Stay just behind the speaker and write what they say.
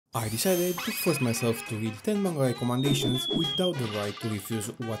I decided to force myself to read 10 manga recommendations without the right to refuse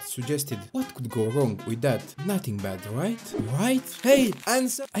what's suggested. What could go wrong with that? Nothing bad, right? Right? Hey,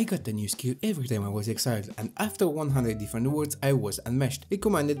 answer! I got a new skill every time I was exiled, and after 100 different words I was unmatched,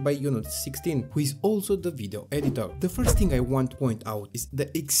 recommended by Unit16, who is also the video editor. The first thing I want to point out is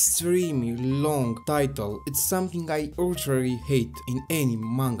the extremely long title. It's something I utterly hate in any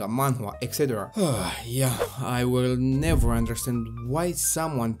manga, manhwa, etc. Yeah, I will never understand why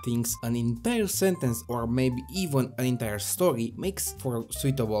someone thinks an entire sentence or maybe even an entire story makes for a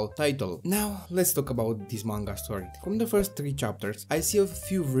suitable title. Now let's talk about this manga story. From the first 3 chapters, I see a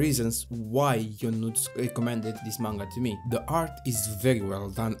few reasons why Yonuts recommended this manga to me. The art is very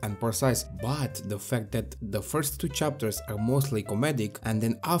well done and precise, but the fact that the first 2 chapters are mostly comedic and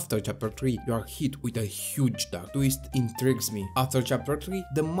then after chapter 3 you are hit with a huge dark twist intrigues me. After chapter 3,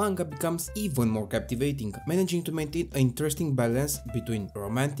 the manga becomes even more captivating, managing to maintain an interesting balance between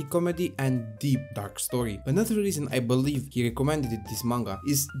romantic comedy and deep dark story. Another reason I believe he recommended this manga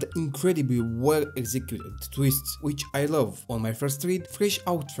is the incredibly well executed twists, which I love. On my first read, fresh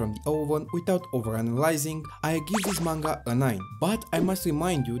out from the oven without overanalyzing, I give this manga a 9. But I must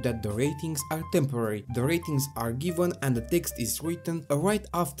remind you that the ratings are temporary. The ratings are given and the text is written right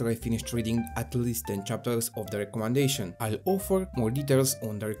after I finished reading at least 10 chapters of the recommendation. I'll offer more details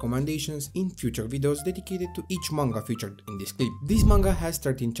on the recommendations in future videos dedicated to each manga featured in this clip. This manga has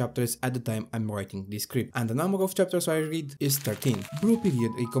 13 chapters at the time I'm writing this script, and the number of chapters I read is 13. Blue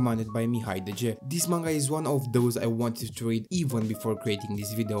Period recommended by Mihai Deje. This manga is one of those I wanted to read even before creating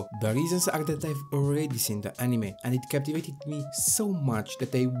this video. The reasons are that I've already seen the anime and it captivated me so much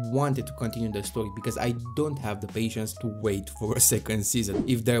that I wanted to continue the story because I don't have the patience to wait for a second season,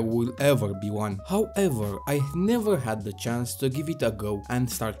 if there will ever be one. However, I never had the chance to give it a go and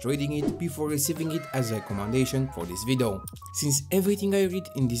start reading it before receiving it as a recommendation for this video. Since everything I read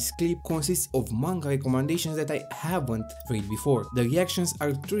in this clip consists of manga recommendations that I haven't read before, the reactions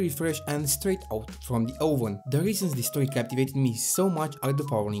are truly fresh and straight out from the oven. The reasons this story captivated me so much are the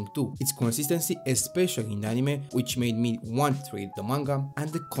following 2. Its consistency, especially in the anime, which made me want to read the manga, and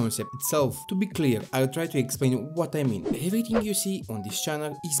the concept itself. To be clear, I'll try to explain what I mean. Everything you see on this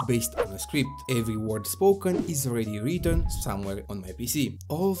channel is based on a script. Every word spoken is already written somewhere on my PC.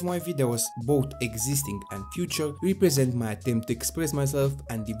 All of my videos, both existing and future, represent my attempt to express myself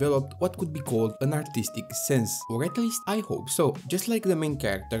and developed what could be called an artistic sense, or at least I hope so. Just like the main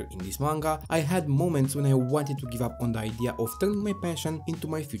character in this manga, I had moments when I wanted to give up on the idea of turning my passion into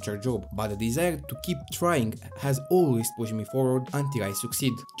my future job, but the desire to keep trying has always pushed me forward until I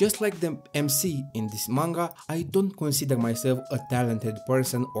succeed. Just like the MC in this manga, I don't consider myself a talented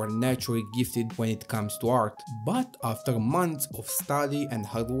person or naturally gifted when it comes to art, but after months of study and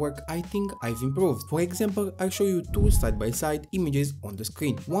hard work, I think I've improved. For example, I'll show you 2 side-by-side images on the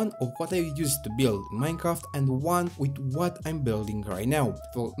screen, one of what I used to build in Minecraft and one with what I'm building right now.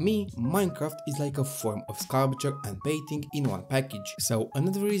 For me, Minecraft is like a form of sculpture and painting in one package. So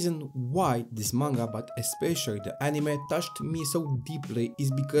another reason why this manga, but especially the anime, touched me so deeply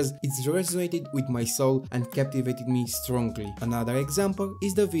is because it resonated with my soul and captivated me strongly. Another example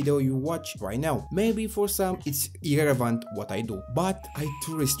is the video you watch right now. Maybe for some it's irrelevant what I do, but I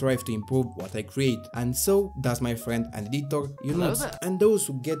truly strive to improve what I create, and so does my friend and editor Yunus. And those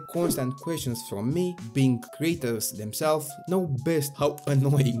who get constant questions from me, being creators themselves, know best how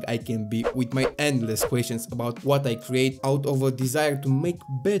annoying I can be with my endless questions about what I create out of a desire to make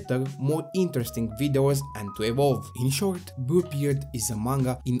better, more interesting videos and to evolve. In short, Blue Period is a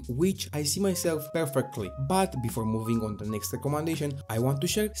manga in which I see myself perfectly. But before moving on to the next recommendation, I want to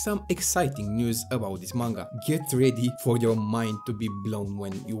share some exciting news about this manga. Get ready for your mind to be blown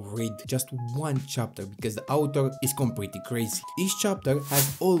when you read just 1 chapter because the author is completely crazy. Each chapter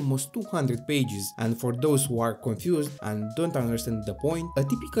has almost 200 pages, and for those who are confused and don't understand the point, a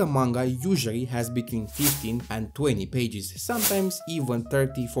typical manga usually has between 15 and 20 pages, sometimes even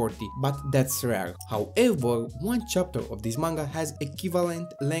 30-40, but that's rare. However, 1 chapter of this manga has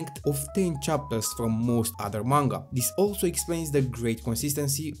equivalent length of 10 chapters from most other manga. This also explains the great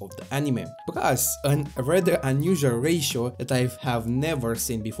consistency of the anime, plus a rather unusual ratio that I have never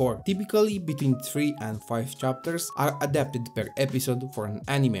seen before. Typically between 3 and 5 chapters are adapted per episode for an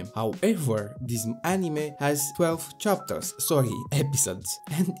anime. However, this anime has 12 chapters, episodes.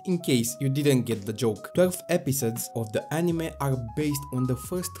 And in case you didn't get the joke, 12 episodes of the anime are based on the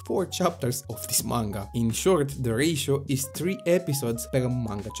first 4 chapters of this manga. In short, the ratio is 3 episodes per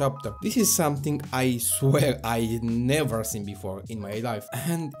manga chapter. This is something I swear I never seen before in my life,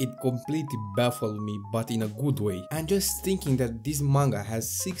 and it completely baffled me, but in a good way. And just thinking that this manga has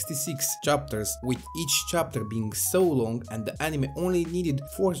 66 chapters, with each chapter being so long and the anime only needed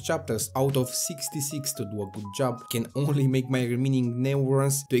 4 chapters out of 66 to do a good job can only make my remaining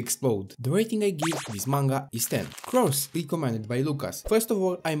neurons to explode. The rating I give this manga is 10. Cross, recommended by Lucas. First of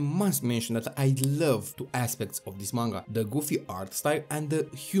all, I must mention that I love two aspects of this manga, the goofy art style and the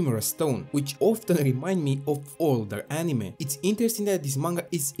humorous tone, which often remind me of older anime. It's interesting that this manga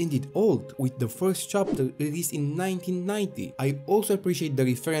is indeed old, with the first chapter released in 1990. I also appreciate the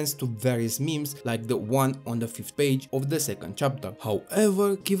reference to various memes like the one on the 5th page of the second chapter.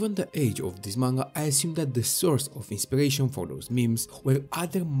 However, given the age of this manga, I assume that the source of inspiration for those memes were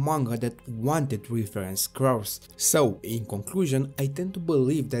other manga that wanted to reference Cross. So, in conclusion, I tend to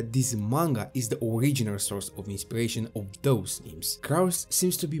believe that this manga is the original source of inspiration of those memes. Cross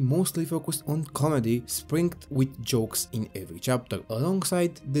seems to be mostly focused on comedy, sprinkled with jokes in every chapter,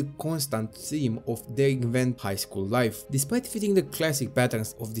 alongside the constant theme of daring event high school life. Despite fitting the classic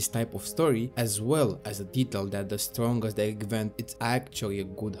patterns of this type of story, as well as the detail that the strongest daring event is actually a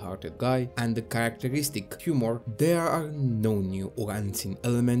good-hearted guy, and the characteristic humor, there are no new or unseen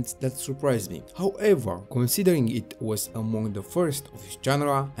elements that surprise me. However, considering it was among the first of its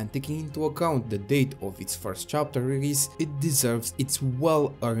genre and taking into account the date of its first chapter release, it deserves its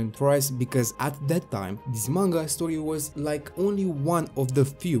well-earned price because at that time, this manga story was like only one of the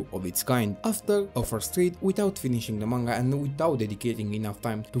few of its kind. After a first read, without finishing the manga and without dedicating enough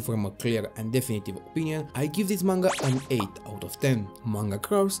time to form a clear and definitive opinion, I give this manga an 8 out of 10. Manga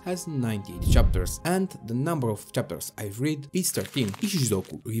Cross has 98 chapters, and the number of chapters I've read is 13.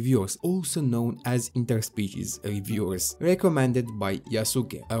 Ishizoku Reviewers, also known as Interspecies Reviewers, recommended by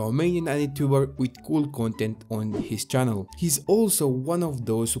Yasuke, a Romanian anituber with cool content on his channel. He's also one of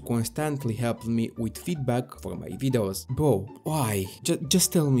those who constantly help me with feedback for my videos. Bro, why?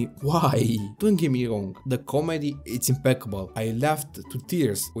 Just tell me why? Don't get me wrong, the comedy, it's impeccable. I laughed to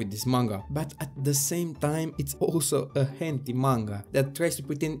tears with this manga, but at the same time, it's also a hentai manga that tries to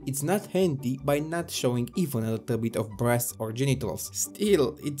pretend it's not hentai by not showing even a little bit of breasts or genitals.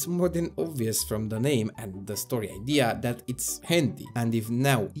 Still, it's more than obvious from the name and the story idea that it's hentai. And if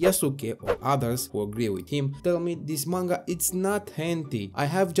now Yasuke or others who agree with him tell me this manga it's not hentai, I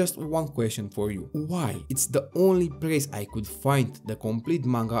have just one question for you. Why? It's the only place I could find the complete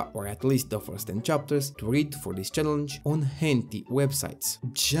manga, or at least the first 10 chapters, to read for this challenge on hentai websites.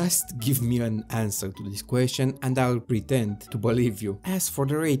 Just give me an answer to this question and I'll pretend to believe you. As for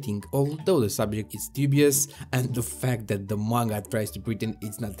the rating, although the subject is dubious and the fact that the manga tries to pretend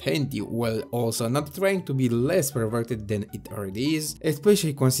it's not hentai while also not trying to be less perverted than it already is,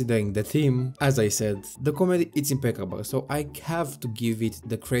 especially considering the theme, as I said, the comedy it's impeccable, so I have to give it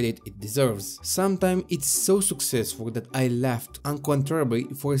the credit it deserves. Sometimes it's so successful that I laughed uncontrollably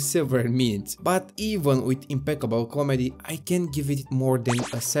for several minutes, but even with impeccable comedy, I can give it more than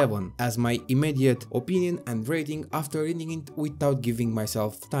a 7 as my immediate opinion and rating after reading it without giving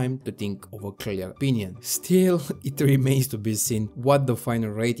myself time to think of a clear opinion. Still, it remains to be seen what the final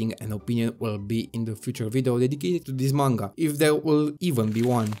rating and opinion will be in the future video dedicated to this manga, if there will even be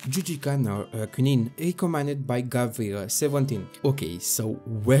one. Jujika no Kunin, recommended by Gavrila17. Okay, so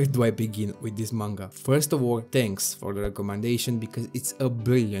where do I begin with this manga? First of all, thanks for the recommendation because it's a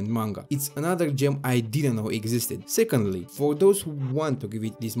brilliant manga. It's another gem I didn't know existed. Secondly, for those who want to give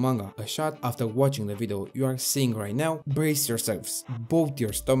this manga a shot after watching the video you are seeing right now, brace yourselves, both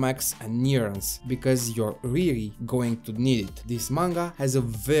your stomachs and neurons, because you're really going to need it. This manga has a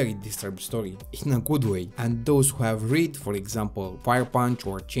very disturbed story, in a good way, and those who have read, for example, Fire Punch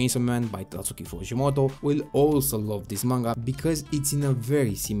or Chainsaw Man by Tatsuki Fujimoto will also love this manga because it's in a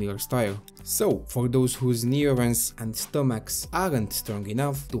very similar style. So, for those whose neurons and stomachs aren't strong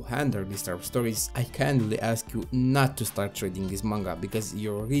enough to handle disturbed stories, I kindly ask you not to start reading this manga because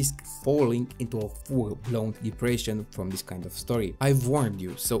you risk falling into a full-blown depression from this kind of story. I've warned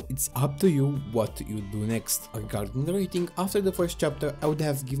you, so it's up to you what you do next. Regarding the rating, after the first chapter, I would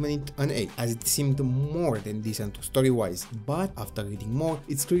have given it an 8 as it seemed more than decent story-wise, but after reading more,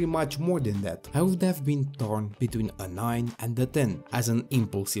 it's pretty much more than that. I would have been torn between a 9 and a 10 as an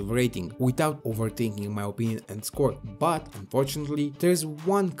impulsive rating, without overthinking my opinion and score, but unfortunately there's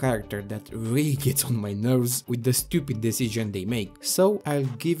one character that really gets on my nerves with the stupid decision they make, so I'll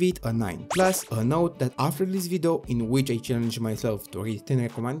give it a 9. Plus a note that after this video in which I challenge myself to read 10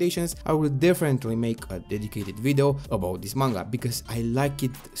 recommendations, I will definitely make a dedicated video about this manga because I like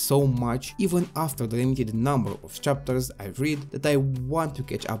it so much even after the limited number of chapters I've read that I want to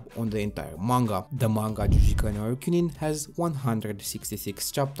catch up on the entire manga. The manga Jujika no Kyunin has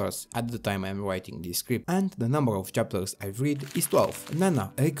 166 chapters at the time I'm writing this script, and the number of chapters I've read is 12.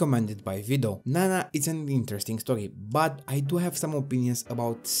 Nana, recommended by Vido. Nana is an interesting story, but I do have some opinions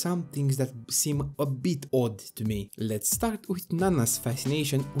about some things that seem a bit odd to me. Let's start with Nana's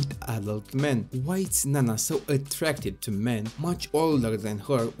fascination with adult men. Why is Nana so attracted to men much older than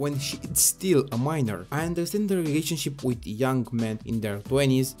her when she is still a minor? I understand the relationship with young men in their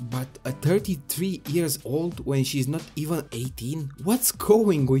 20s, but a 33 years old when she's not even 18? What's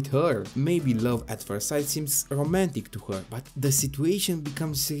going with her? Maybe love at first sight seems romantic to her, but the situation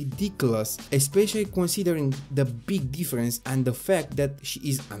becomes ridiculous, especially considering the big difference and the fact that she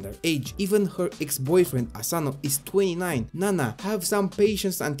is underage. Even her ex-boyfriend Asano is 29. Nana, have some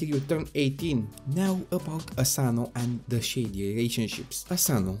patience until you turn 18. Now about Asano and the shady relationships.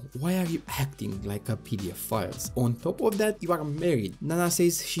 Asano, why are you acting like a PDF files? On top of that, you are married. Nana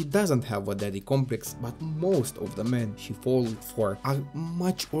says she doesn't have a daddy complex, but most of the men she falls for are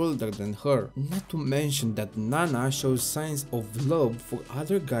much older than her. Not to mention that Nana shows signs of love for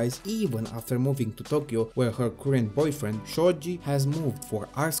other guys even after moving to Tokyo, where her current boyfriend Shoji has moved for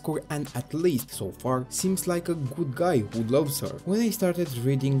art school and at least so far seems like a good guy who loves her. When I started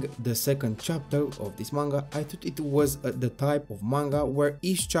reading the second chapter of this manga, I thought it was the type of manga where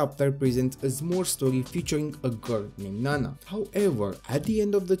each chapter presents a small story featuring a girl named Nana. However, at the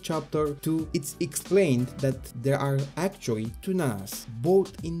end of the chapter 2, it's explained that there are actually two Nanas,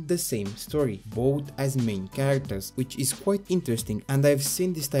 both in the same story, both as main characters, which is quite interesting, and I've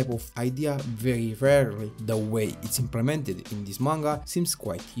seen this type of idea very rarely. The way it's implemented in this manga seems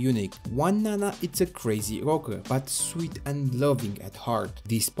quite unique. One Nana is a crazy rocker, but sweet and loving at heart,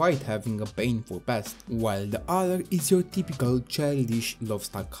 despite having a painful past, while the other is your typical childish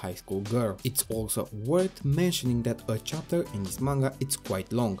love-stuck high school girl. It's also worth mentioning that a chapter in this manga is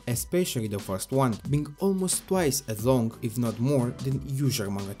quite long, especially the first one, being almost twice as long if not more than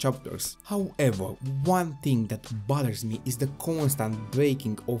usual manga chapters. However, one thing that bothers me is the constant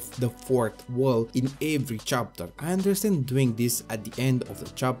breaking of the fourth wall in every chapter. I understand doing this at the end of the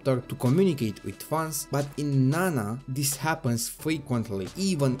chapter to communicate with fans, but in Nana this happens frequently,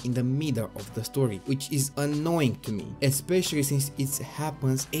 even in the middle of the story, which is annoying to me, especially since it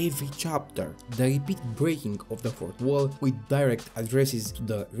happens every chapter. The repeat breaking of the fourth wall with direct addresses to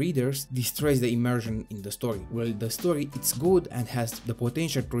the readers destroys the immersion in the story. While the story is good and has the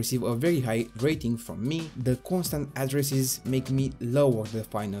potential to receive a very high rating from me, the constant addresses make me lower the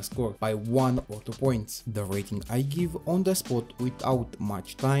final score by 1 or 2 points. The rating I give on the spot without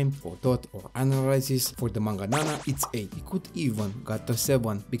much time for thought or analysis for the manga Nana, it's 8. It could even got a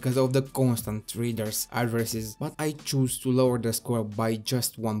 7 because of the constant readers addresses, but I choose to lower the score by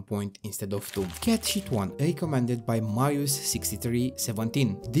just 1 point instead of 2. Cat Sheet 1, recommended by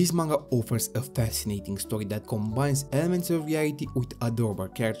Marius6317. This manga offers a fascinating story that combines elements of reality with adorable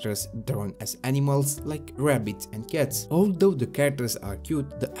characters drawn as animals like rabbits and cats. Although the characters are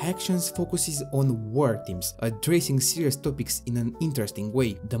cute, the actions focuses on war themes, addressing serious topics in an interesting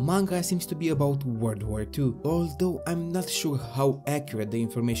way. The manga seems to be about World War II, although I'm not sure how accurate the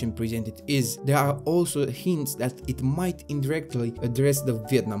information presented is. There are also hints that it might indirectly address the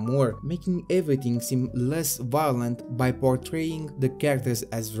Vietnam War, making everything seem less violent by portraying the characters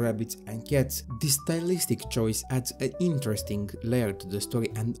as rabbits and cats. This stylistic choice adds an interesting layer to the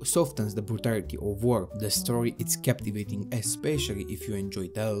story and softens the brutality of war. The story is captivating, especially if you enjoy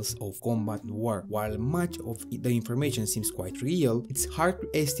tales of combat and war. While much of the information seems quite real, it's hard to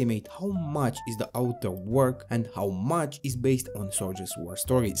estimate how much is the author work and how much is based on soldiers' war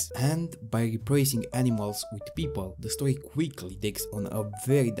stories. And by replacing animals with people, the story quickly takes on a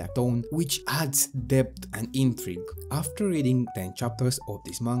very dark tone, which adds depth and intrigue. After reading 10 chapters of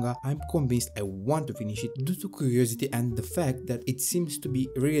this manga, I'm convinced I want to finish it due to curiosity and the fact that it seems to be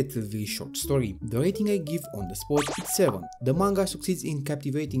a relatively short story. The rating I give on the spot is 7. The manga succeeds in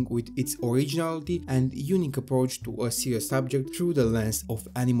captivating with its originality and unique approach to a serious subject through the lens of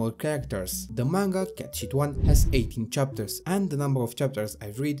animal characters. The manga Cat Sheet 1 has 18 chapters, and the number of chapters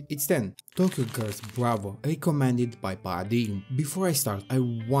I've read is 10. Tokyo Girls Bravo, recommended by Paradigm. Before I start, I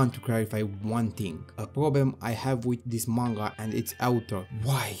want to clarify one thing, a problem I have with this manga and its author.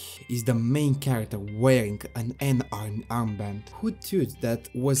 Why is the main character wearing an N-arm armband? Who thought that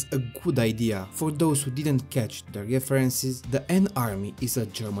was a good idea? For those who didn't catch the references, the N-Army is a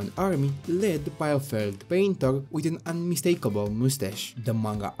German army led by a failed painter with an unmistakable mustache. The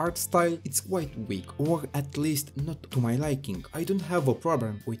manga art style is quite weak, or at least not to my liking. I don't have a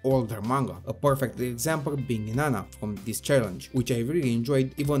problem with older manga manga, a perfect example being Nana from this challenge, which I really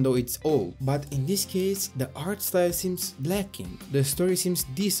enjoyed even though it's old. But in this case, the art style seems lacking. The story seems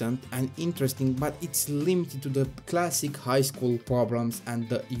decent and interesting, but it's limited to the classic high school problems and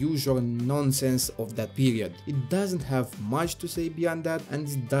the usual nonsense of that period. It doesn't have much to say beyond that, and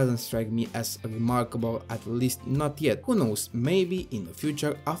it doesn't strike me as remarkable, at least not yet. Who knows, maybe in the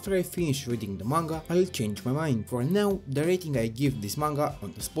future, after I finish reading the manga, I'll change my mind. For now, the rating I give this manga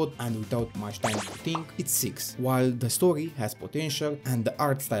on the spot and without much time to think, it's 6. While the story has potential and the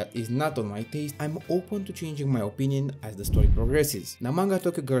art style is not on my taste, I'm open to changing my opinion as the story progresses. The manga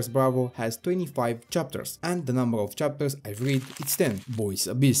Tokyo Girls Bravo has 25 chapters, and the number of chapters I've read it's 10. Boys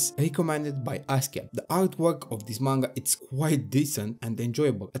Abyss, recommended by Askep. The artwork of this manga it's quite decent and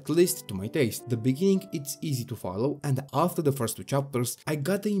enjoyable, at least to my taste. The beginning it's easy to follow, and after the first 2 chapters I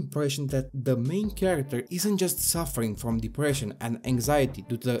got the impression that the main character isn't just suffering from depression and anxiety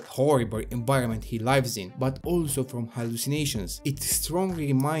due to the horrible environment he lives in, but also from hallucinations. It strongly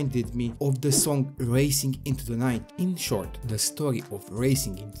reminded me of the song Racing into the Night. In short, the story of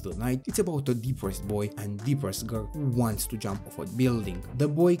Racing into the Night it's about a depressed boy and depressed girl who wants to jump off a building. The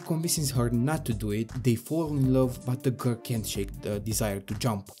boy convinces her not to do it, they fall in love, but the girl can't shake the desire to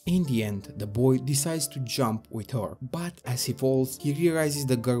jump. In the end, the boy decides to jump with her, but as he falls, he realizes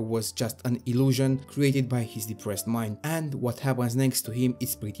the girl was just an illusion created by his depressed mind, and what happens next to him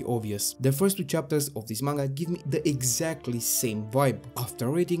is pretty obvious. The first 2 chapters of this manga give me the exactly same vibe. After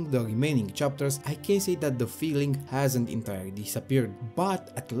reading the remaining chapters, I can say that the feeling hasn't entirely disappeared,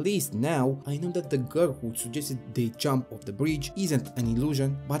 but at least now I know that the girl who suggested they jump off the bridge isn't an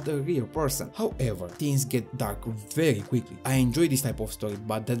illusion but a real person. However, things get dark very quickly. I enjoy this type of story,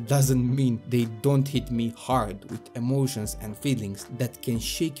 but that doesn't mean they don't hit me hard with emotions and feelings that can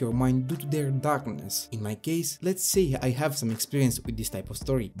shake your mind due to their darkness. In my case, let's say I have some experience with this type of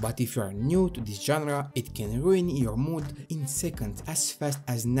story, but if you are new to this genre, it can ruin your mood in seconds as fast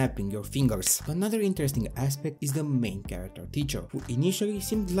as snapping your fingers. Another interesting aspect is the main character teacher, who initially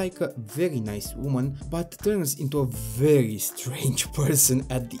seemed like a very nice woman but turns into a very strange person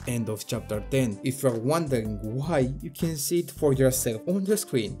at the end of chapter 10. If you're wondering why, you can see it for yourself on the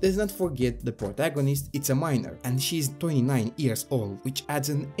screen. Let's not forget the protagonist, it's a minor, and she's 29 years old, which adds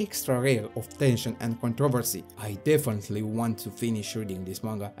an extra layer of tension and controversy. I definitely want to finish reading this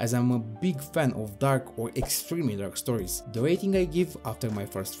manga as I'm a big fan of dark or extremely dark stories. The rating I give after my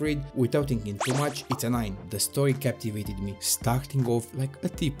first read, without thinking too much, it's a 9. The story captivated me, starting off like a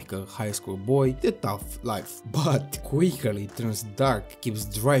typical high school boy, the tough life, but quickly turns dark, keeps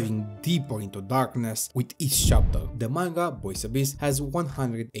driving deeper into darkness with each chapter. The manga Boys Abyss has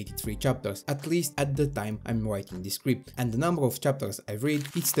 183 chapters, at least at the time I'm writing this script, and the number of chapters I've read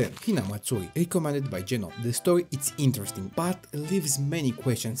it's 10. Hinamatsuri, recommended by Geno. The story it's interesting, but leaves many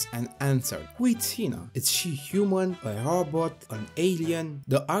questions unanswered. Who is Hina? Is she human, a robot, an alien?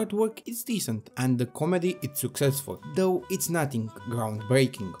 The artwork is decent, and the comedy it's successful, though it's nothing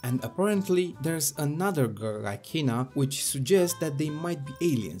groundbreaking. And apparently there's another girl like Hina, which suggests that they might be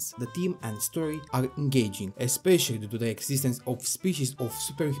aliens. The theme and story are engaging, especially due to the existence of species of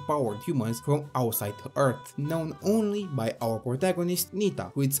superpowered humans from outside Earth, known only by our protagonist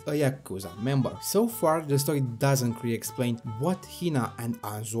Nita, who is a Yakuza member. So far, the story doesn't really explain what Hina and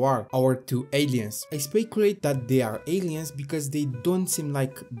Anzu are, our 2 aliens. I speculate that they are aliens because they don't seem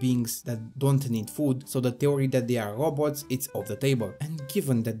like beings that don't need food, so the theory that they are robots is off the table. And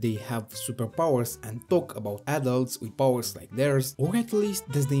given that they have superpowers and talk about adults with powers like theirs, or at least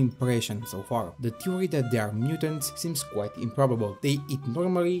that's the impression so far, the theory that they are mutants seems quite improbable. They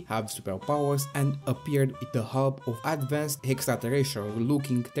normally have superpowers and appeared with the help of advanced extraterrestrial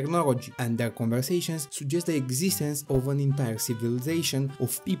looking technology, and their conversations suggest the existence of an entire civilization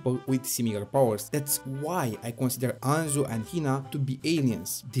of people with similar powers. That's why I consider Anzu and Hina to be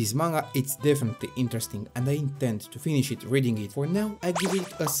aliens. This manga it's definitely interesting and I intend to finish it reading it. For now I give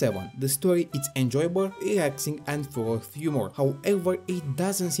it a 7. The story it's enjoyable, relaxing and full of humor. However, it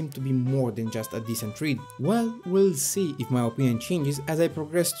doesn't seem to be more than just a decent read. Well, we'll see if my opinion changes as I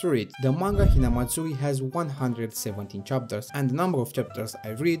progress through it. The manga Hinamatsuri has 117 chapters and the number of chapters I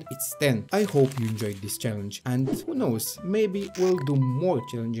read it's 10. I hope you enjoyed this challenge, and who knows, maybe we'll do more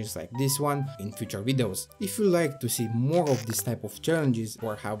challenges like this one in future videos. If you like to see more of this type of challenges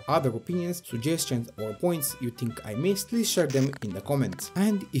or have other opinions, suggestions or points you think I missed, please share them in the comments.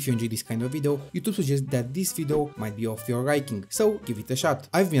 And if you enjoy this kind of video, YouTube suggests that this video might be of your liking, so give it a shot.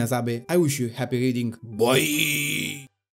 I've been Azabe, I wish you happy reading, bye!